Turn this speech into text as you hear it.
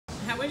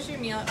How was your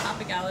meal at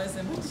Pappagallo's,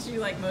 and what did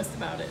you like most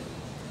about it?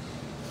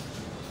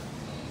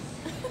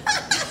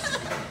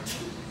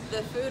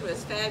 The food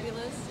was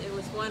fabulous. It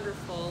was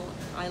wonderful.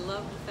 I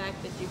love the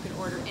fact that you can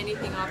order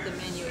anything off the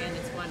menu and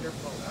it's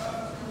wonderful.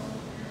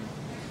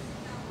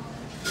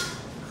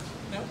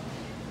 Nope.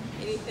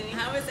 Anything?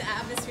 How is the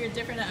atmosphere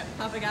different at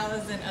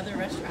Pappagallo's than other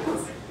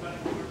restaurants?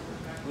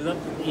 We love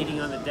eating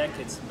on the deck.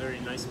 It's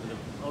very nice with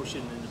the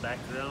ocean in the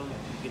background.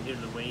 You can hear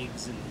the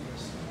waves and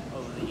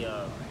all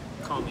the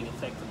calming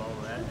effect of all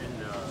of that,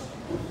 and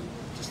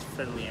just a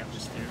friendly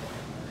atmosphere.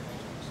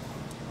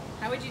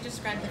 How would you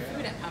describe the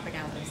food at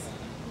Pappagallo's?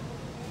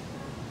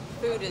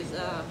 Food is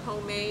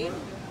homemade,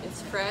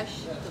 it's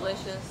fresh,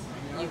 delicious.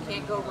 You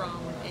can't go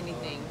wrong with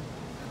anything.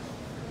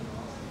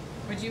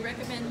 Would you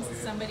recommend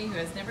somebody who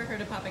has never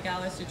heard of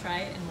Pappagallo's to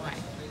try it, and why?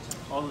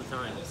 All the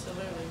time.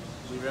 Absolutely.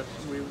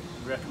 We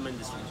recommend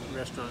this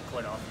restaurant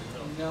quite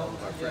often to all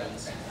of our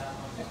friends.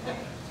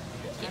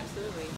 Absolutely.